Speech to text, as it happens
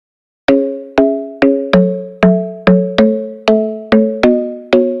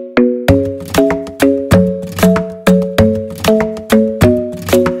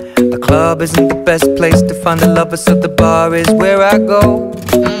club isn't the best place to find a lover, so the bar is where I go.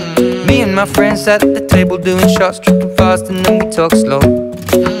 Me and my friends sat at the table doing shots, tripping fast, and then we talk slow.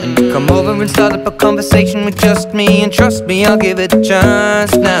 And you come over and start up a conversation with just me, and trust me, I'll give it a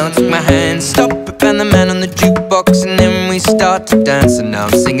chance. Now take my hand, stop it, and the man on the jukebox, and then we start to dance. And now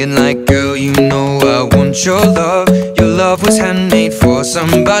I'm singing like, girl, you know I want your love. Your love was handmade for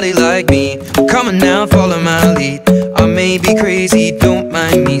somebody like me. Come on now, follow my lead. I may be crazy, don't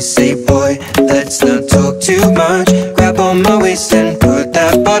mind me. Say, boy, let's not talk too much. Grab on my waist and put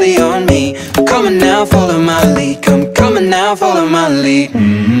that body on me. Come on now, follow my lead. Come on now, follow my lead.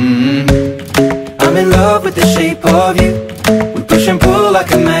 I'm in love with the shape of you. We push and pull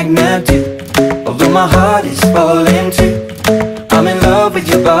like a magnet do. Although my heart is falling too, I'm in love with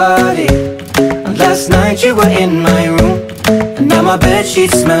your body. And last night you were in my room, and now my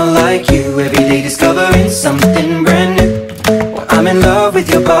bedsheets smell like you. Every day discovering something brand new. Well, I'm in love with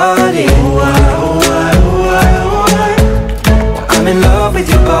your body. I'm in love with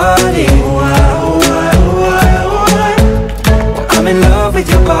your body. I'm in love with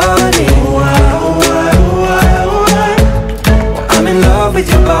your body. I'm in love with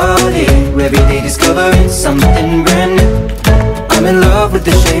your body. Every day discovering something brand new. I'm in love with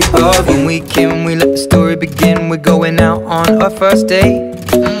the shape of you. When we came, we let the story begin. We're going out on our first date.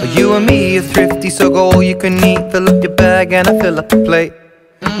 You and me are thrifty, so go all you can eat. Fill up your bag and I fill up the plate.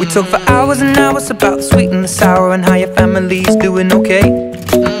 We talk for hours and hours about the sweet and the sour, and how your family's doing okay.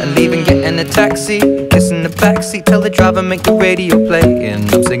 And leaving, getting a taxi, kissing the backseat, tell the driver make the radio play. And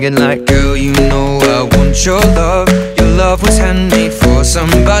I'm singing like, girl, you know I want your love. Your love was handmade for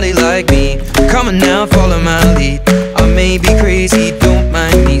somebody like me. Come on now, follow my lead. I may be crazy, don't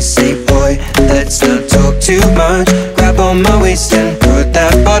mind me. Say, boy, let's not talk too much. Grab on my waist and put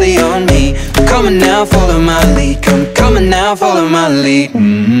that body on me. Come on now, follow my lead. Come on now, follow my lead.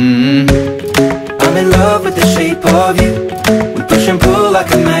 I'm in love with the shape of you. We push and pull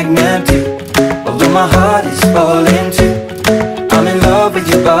like a magnet do. Although my heart is falling too, I'm in love with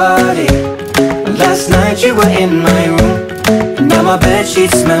your body. Last night you were in my room, and now my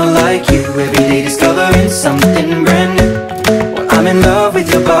bedsheets smell like you. Every day discovering something brand new. Well, I'm in love with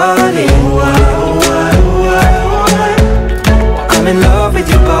your body. I'm in love with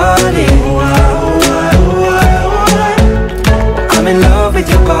your body. I'm in love with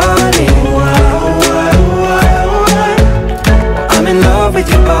your body. I'm in love with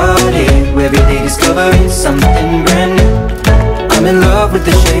your body. Every day discovering something brand new. I'm in love with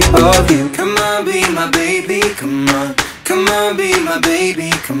the shape of you. Come on, be my baby, come on. Come on, be my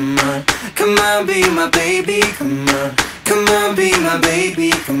baby, come on. Come on, be my baby, come on. Come on, be my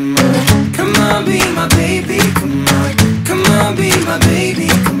baby, come on. Come on, be my baby, come on. Come on, be my baby,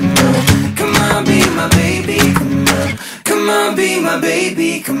 come on. Come on, be my baby, come on. Come on, be my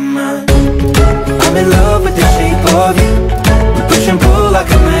baby, come on. I'm in love with the shape of you. We push and pull like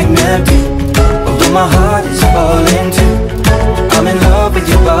a magnet do. Although my heart is falling too, I'm in love with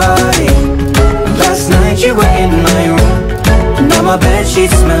your body. Last night you were in my room, and now my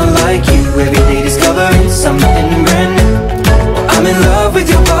bedsheets smell like you. Every day discovering something brand new. I'm in love with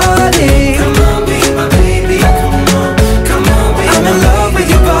your body. Come on, be my baby, come on. Come on, be I'm in love with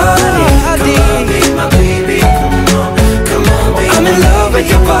your body. Come on, be my baby, come on. Come on, be I'm in love with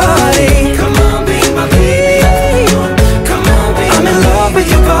your body. Come on, be my baby, come on. Come on, be I'm in love with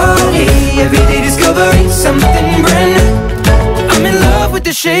your body. Every day discovering something brand new. I'm in love with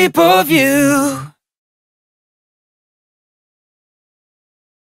the shape of you.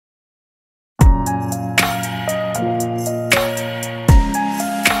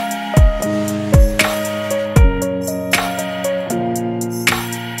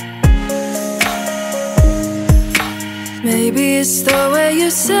 Maybe it's the way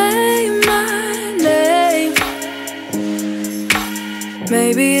you say my name.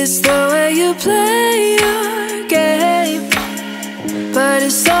 Maybe it's the way you play your game. But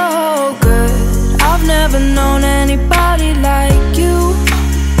it's so good. I've never known anybody like you.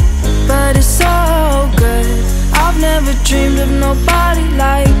 But it's so good. I've never dreamed of nobody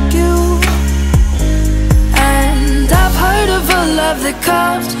like you. And I've heard of a love that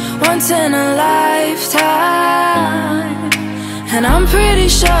comes once in a lifetime. And I'm pretty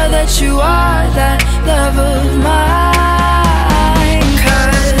sure that you are that love of mine.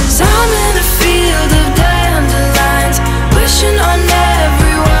 'Cause I'm in a field of dandelions, wishing on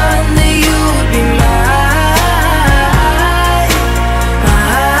everyone that you would be mine,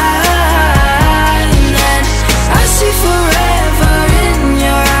 mine. And I see forever in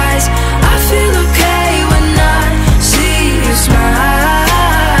your eyes. I feel okay when I see you smile,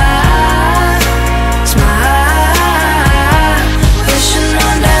 smile. Wishing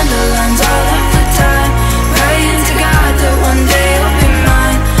on dandelions all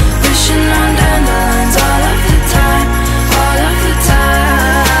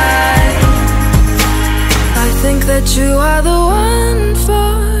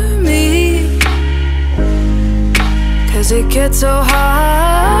so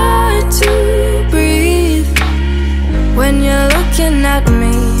hard to breathe when you're looking at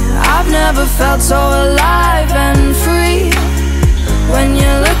me. I've never felt so alive and free when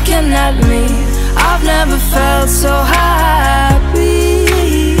you're looking at me. I've never felt so happy.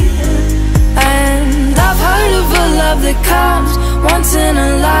 And I've heard of a love that comes once in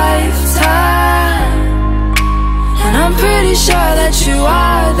a lifetime, and I'm pretty sure that you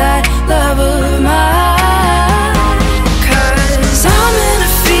are that love of mine. 'Cause I'm in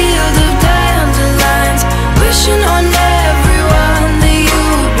a field of dandelions, wishing on everyone that you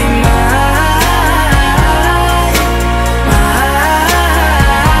would be mine, mine.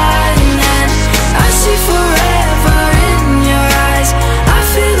 And I see forever in your eyes. I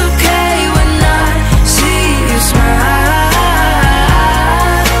feel okay when I see you smile,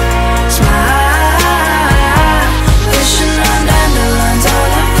 smile. Wishing on dandelions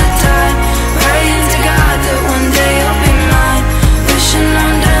all of the time, praying to God that one day you'll be mine. Wishing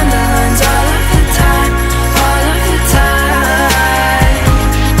on dandelions all of the time, all of the time.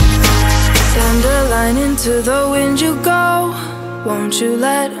 Dandelion, into the wind you go, won't you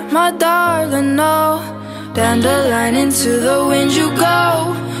let my darling know? Dandelion, into the wind you go,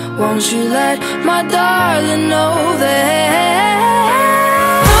 won't you let my darling know that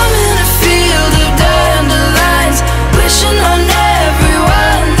I'm in a field of dandelions, wishing on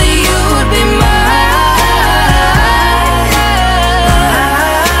everyone that you would be mine.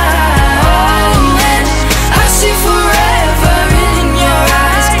 And I see forever in your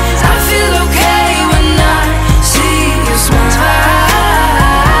eyes. I feel okay when I see you smile,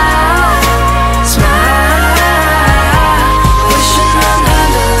 smile. Wishing on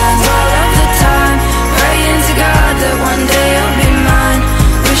dandelions all of the time, praying to God that one day you'll be mine.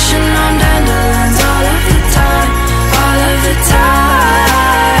 Wishing on dandelions all of the time, all of the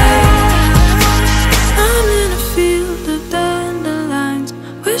time. I'm in a field of dandelions,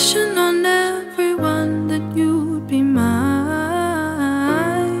 wishing on everyone that you would be mine,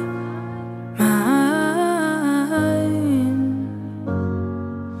 mine.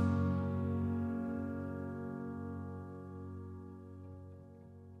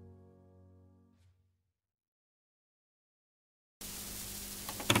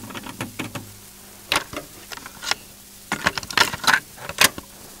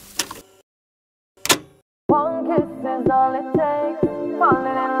 One kiss is all it takes,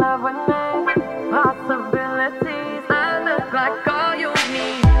 falling in love with me. Possibilities, I look like all you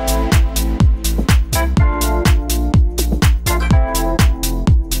need.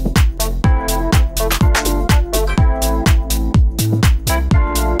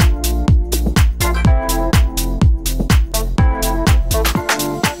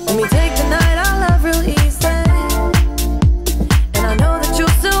 Let me take the night, I love real easy, and I know that you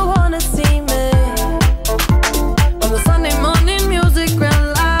still wanna see me. On the Sunday morning, music real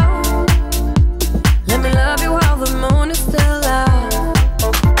loud. Let me love you while the moon is still out.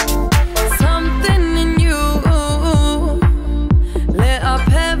 Something in you lit up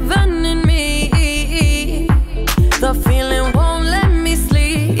heaven in me. The feeling won't let me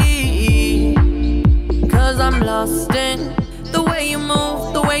sleep, 'cause I'm lost in the way you move,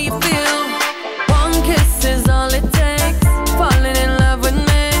 the way you feel. One kiss is all it takes, falling in love with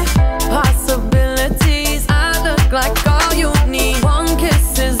me. Possibilities, I look like all you need. One kiss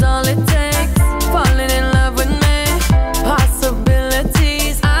is all it takes, falling in love with me.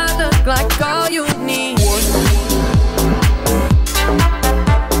 Possibilities, I look like all you need.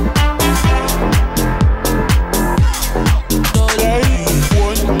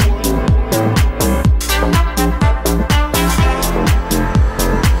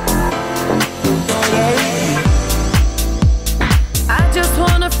 I just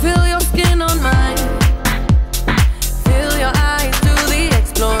wanna feel your skin on mine, feel your eyes do the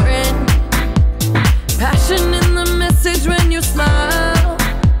exploring. Passion in the message when you smile.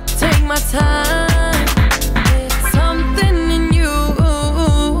 Take my time. Something in you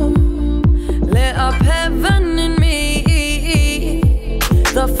lit up heaven in me.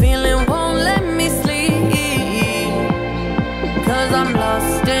 The feeling won't let me sleep, 'cause I'm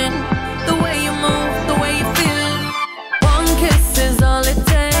lost in the way you move, the way you feel. One kiss is all it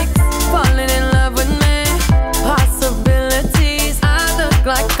takes, falling in love with me. Possibilities, I look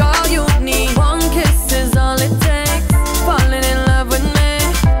like all you need. One kiss is all it takes, falling in love with me.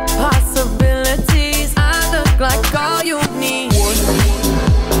 Possibilities, I look like all you need.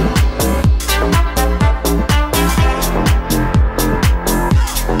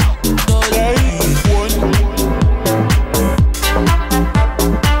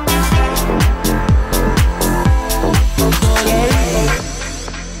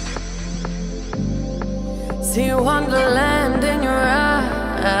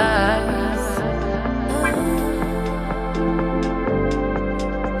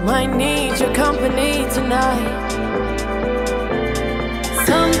 company tonight.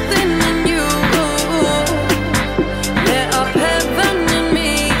 Something in you lit up heaven in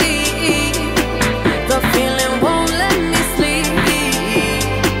me. The feeling won't let me sleep,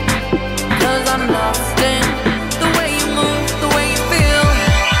 'cause I'm lost in the way you move, the way you feel.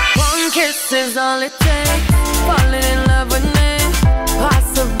 One kiss is all it takes, falling in love with me.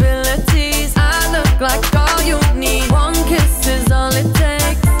 Possibilities, I look like all you need. One kiss is all it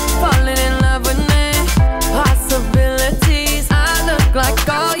takes, falling in love with me. Possibilities, I look like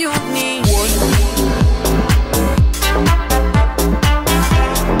all you need.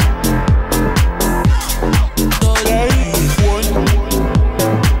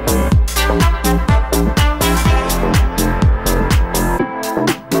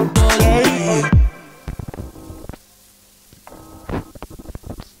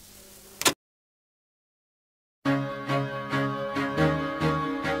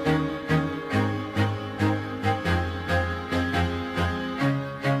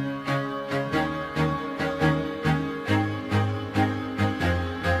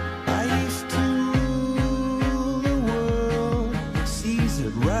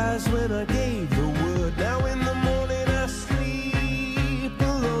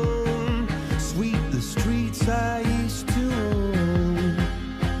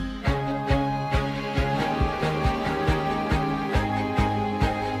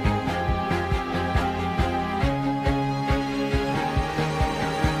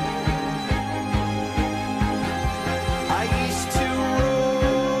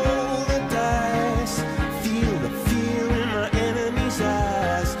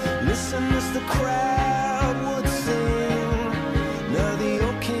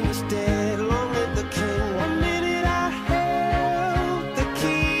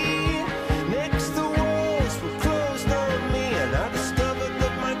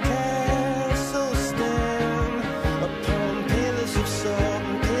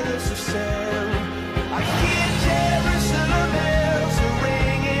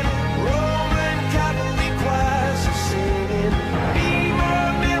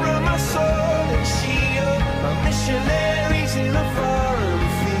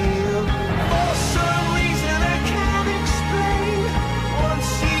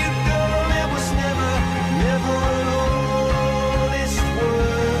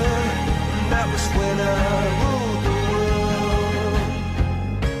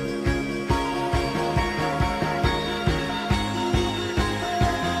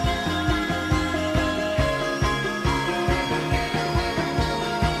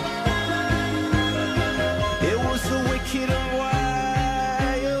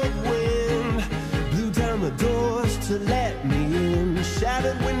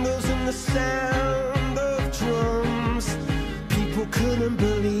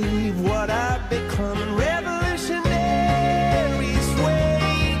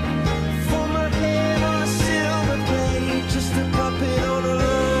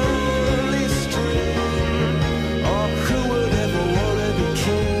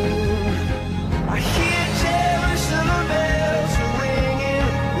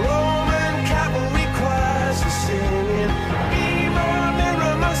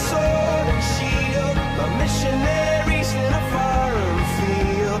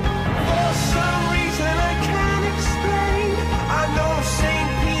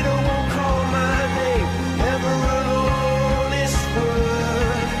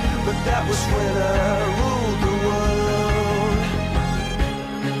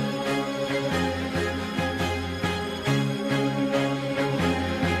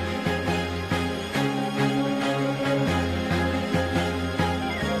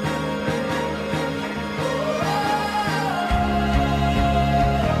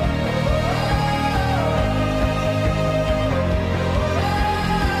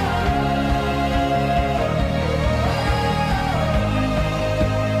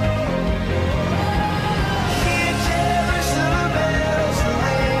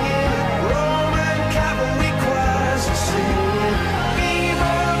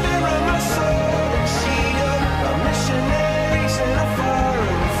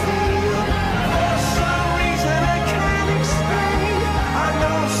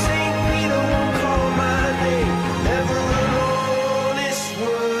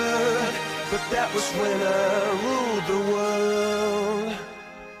 That was when I